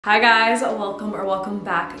Hi guys, welcome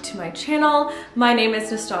back to my channel. My name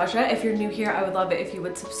is Nastazsa. If you're new here, I would love it if you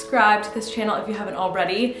would subscribe to this channel if you haven't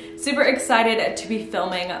already. Super excited to be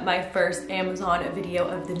filming my first Amazon video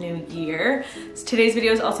of the new year. So today's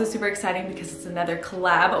video is also super exciting because it's another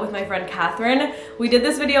collab with my friend Catherine. We did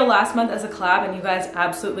this video last month as a collab and you guys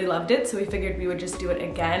absolutely loved it, so we figured we would just do it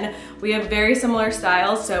again. We have very similar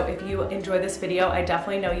styles, so if you enjoy this video, I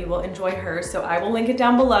definitely know you will enjoy hers. So I will link it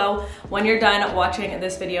down below. When you're done watching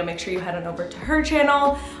this video, make sure you head on over to her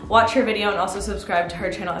channel, watch her video, and also subscribe to her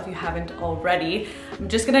channel if you haven't already. I'm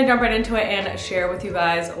just gonna jump right into it and share with you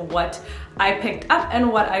guys what I picked up and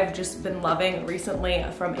what I've just been loving recently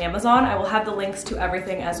from Amazon. I will have the links to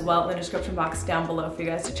everything as well in the description box down below for you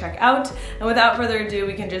guys to check out. And without further ado,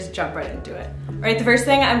 we can just jump right into it. All right, the first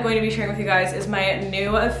thing I'm going to be sharing with you guys is my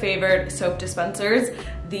new favorite soap dispensers.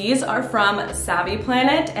 These are from Savvy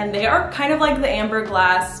Planet, and they are kind of like the amber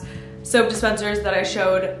glass soap dispensers that I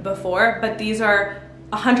showed before, but these are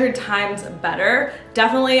 100 times better,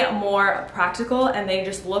 definitely more practical, and they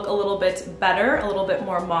just look a little bit better, a little bit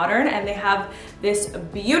more modern, and they have this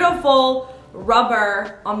beautiful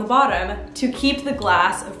rubber on the bottom to keep the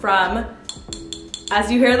glass from,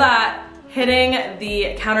 as you hear that, hitting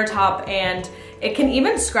the countertop, and it can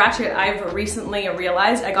even scratch it. I've recently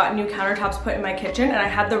realized I got new countertops put in my kitchen and I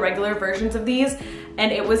had the regular versions of these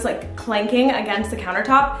and it was like clanking against the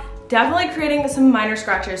countertop, definitely creating some minor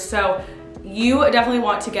scratches. So you definitely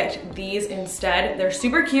want to get these instead. They're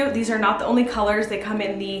super cute. These are not the only colors. They come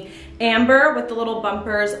in the amber with the little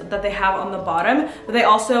bumpers that they have on the bottom, but they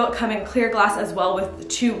also come in clear glass as well with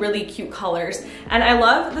two really cute colors. And I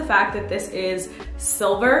love the fact that this is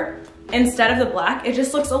silver instead of the black. It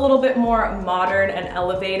just looks a little bit more modern and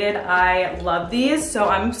elevated. I love these, so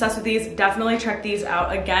I'm obsessed with these. Definitely check these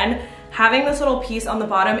out. Again, having this little piece on the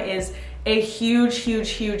bottom is a huge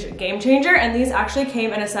game changer, and these actually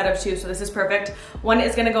came in a set of two, so this is perfect. One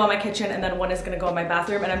is gonna go in my kitchen and then one is gonna go in my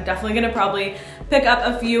bathroom, and I'm definitely gonna probably pick up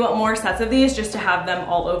a few more sets of these just to have them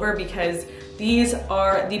all over because these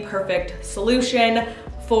are the perfect solution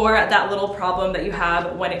for that little problem that you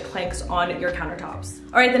have when it clanks on your countertops.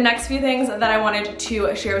 All right, the next few things that I wanted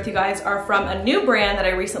to share with you guys are from a new brand that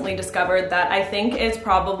I recently discovered that I think is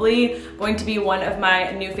probably going to be one of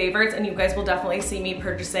my new favorites, and you guys will definitely see me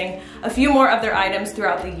purchasing a few more of their items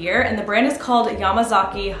throughout the year, and the brand is called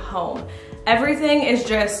Yamazaki Home. Everything is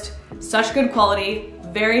just such good quality,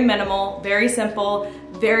 very minimal, very simple,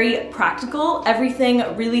 very practical.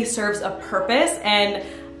 Everything really serves a purpose, and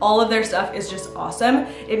all of their stuff is just awesome.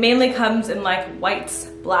 It mainly comes in like whites,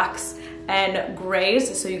 blacks, and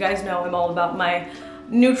grays. So you guys know I'm all about my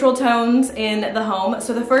neutral tones in the home.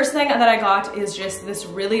 So the first thing that I got is just this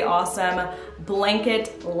really awesome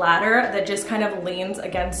blanket ladder that just kind of leans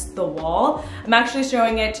against the wall. I'm actually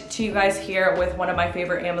showing it to you guys here with one of my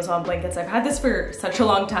favorite Amazon blankets. I've had this for such a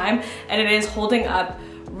long time and it is holding up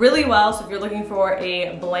really well. So if you're looking for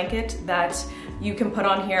a blanket that you can put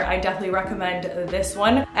on here, I definitely recommend this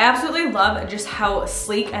one. I absolutely love just how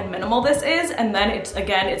sleek and minimal this is, and then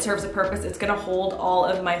it serves a purpose. It's gonna hold all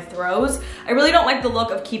of my throws. I really don't like the look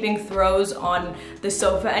of keeping throws on the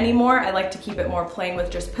sofa anymore. I like to keep it more plain with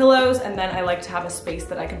just pillows, and then I like to have a space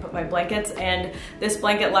that I can put my blankets, and this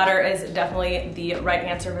blanket ladder is definitely the right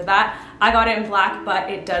answer for that. I got it in black, but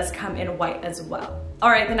it does come in white as well. All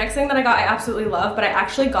right, the next thing that I got I absolutely love, but I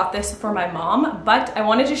actually got this for my mom, but I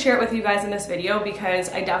wanted to share it with you guys in this video because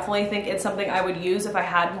I definitely think it's something I would use if I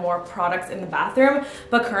had more products in the bathroom,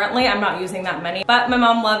 but currently I'm not using that many. But my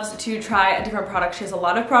mom loves to try a different product. She has a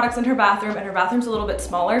lot of products in her bathroom and her bathroom's a little bit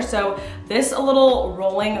smaller, so this little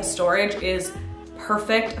rolling storage is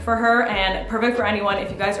perfect for her and perfect for anyone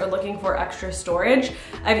if you guys are looking for extra storage.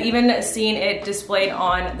 I've even seen it displayed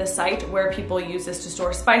on the site where people use this to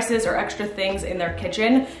store spices or extra things in their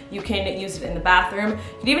kitchen. You can use it in the bathroom.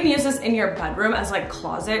 You can even use this in your bedroom as like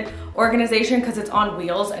closet organization because it's on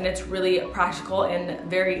wheels and it's really practical and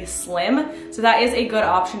very slim. So that is a good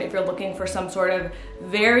option if you're looking for some sort of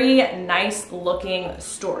very nice looking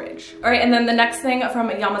storage. All right, and then the next thing from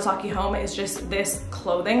Yamazaki Home is just this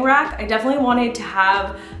clothing rack. I definitely wanted to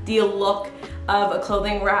have the look of a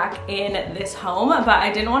clothing rack in this home, but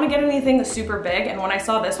I didn't want to get anything super big, and when I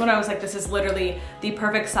saw this one I was like, this is literally the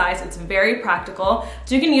perfect size. It's very practical,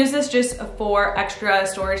 so you can use this just for extra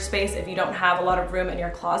storage space if you don't have a lot of room in your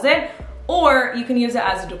closet, or you can use it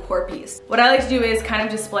as a decor piece. What I like to do is kind of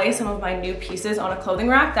display some of my new pieces on a clothing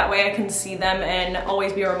rack. That way I can see them and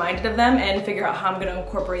always be reminded of them and figure out how I'm gonna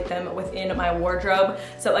incorporate them within my wardrobe.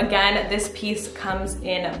 So again, this piece comes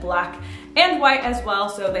in black and white as well.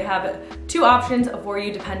 So they have 2 options for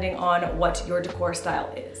you depending on what your decor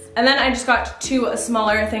style is. And then I just got 2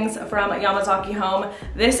 smaller things from Yamazaki Home.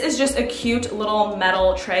 This is just a cute little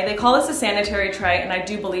metal tray. They call this a sanitary tray, and I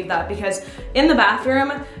do believe that because in the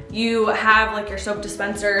bathroom, you have like your soap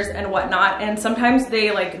dispensers and whatnot, and sometimes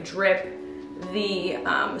they like drip the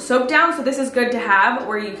soap down. So this is good to have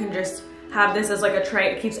where you can just have this as like a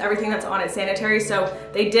tray. It keeps everything that's on it sanitary. So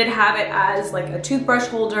they did have it as like a toothbrush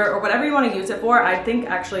holder or whatever you want to use it for. I think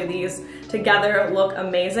actually these together look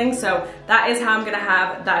amazing. So that is how I'm gonna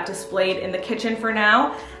have that displayed in the kitchen for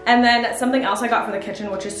now. And then something else I got for the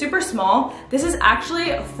kitchen, which is super small. This is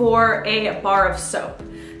actually for a bar of soap.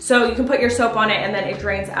 So you can put your soap on it and then it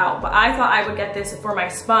drains out. But I thought I would get this for my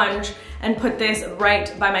sponge and put this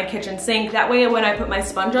right by my kitchen sink. That way when I put my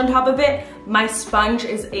sponge on top of it, my sponge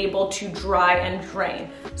is able to dry and drain.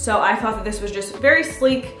 So I thought that this was just very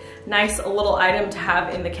sleek, nice little item to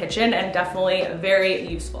have in the kitchen and definitely very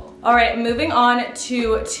useful. All right, moving on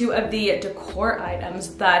to 2 of the decor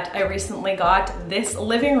items that I recently got. This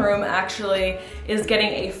living room actually is getting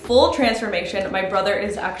a full transformation. My brother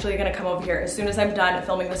is actually gonna come over here as soon as I'm done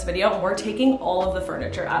filming this video, and we're taking all of the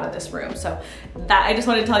furniture out of this room. So that, I just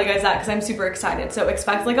wanted to tell you guys that because I'm super excited. So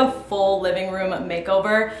expect like a full living room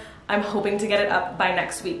makeover. I'm hoping to get it up by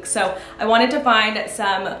next week. So I wanted to find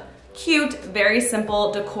some cute, very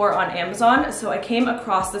simple decor on Amazon. So I came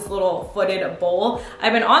across this little footed bowl.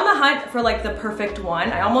 I've been on the hunt for like the perfect one.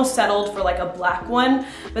 I almost settled for like a black one,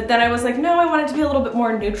 but then I was like, no, I want it to be a little bit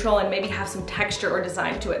more neutral and maybe have some texture or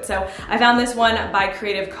design to it. So I found this one by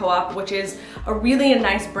Creative Co-op, which is a really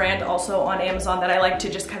nice brand also on Amazon that I like to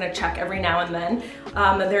just kind of check every now and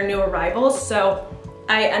then, their new arrivals. So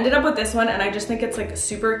I ended up with this one and I just think it's like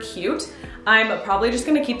super cute. I'm probably just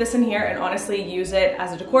gonna keep this in here and honestly use it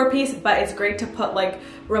as a decor piece, but it's great to put like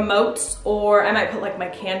remotes, or I might put like my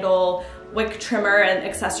candle wick trimmer and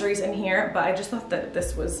accessories in here, but I just thought that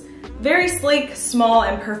this was very sleek, small,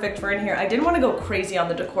 and perfect for in here. I didn't want to go crazy on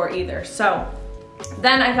the decor either. So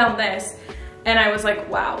then I found this and I was like,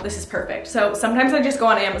 wow, this is perfect. So sometimes I just go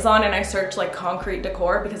on Amazon and I search like concrete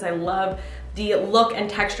decor because I love the look and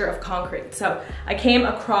texture of concrete. So I came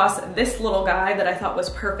across this little guy that I thought was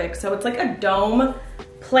perfect. So it's like a dome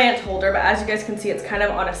plant holder, but as you guys can see, it's kind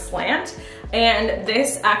of on a slant. And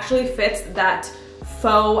this actually fits that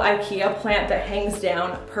faux IKEA plant that hangs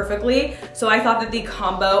down perfectly. So I thought that the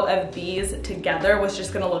combo of these together was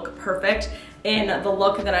just gonna look perfect in the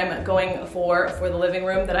look that I'm going for the living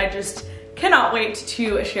room that I just cannot wait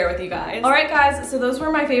to share with you guys. All right guys, so those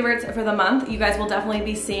were my favorites for the month. You guys will definitely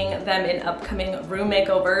be seeing them in upcoming room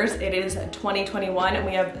makeovers. It is 2021 and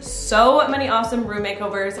we have so many awesome room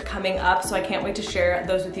makeovers coming up, so I can't wait to share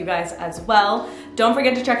those with you guys as well. Don't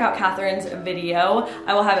forget to check out Catherine's video.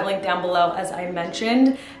 I will have it linked down below as I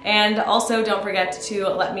mentioned. And also don't forget to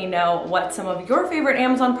let me know what some of your favorite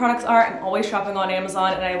Amazon products are. I'm always shopping on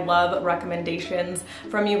Amazon and I love recommendations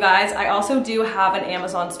from you guys. I also do have an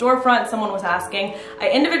Amazon storefront. Someone was asking. I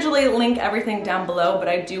individually link everything down below, but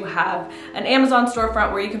I do have an Amazon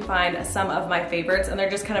storefront where you can find some of my favorites, and they're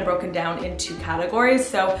just kind of broken down into categories.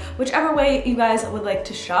 So whichever way you guys would like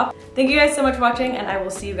to shop. Thank you guys so much for watching, and I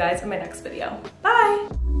will see you guys in my next video.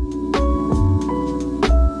 Bye!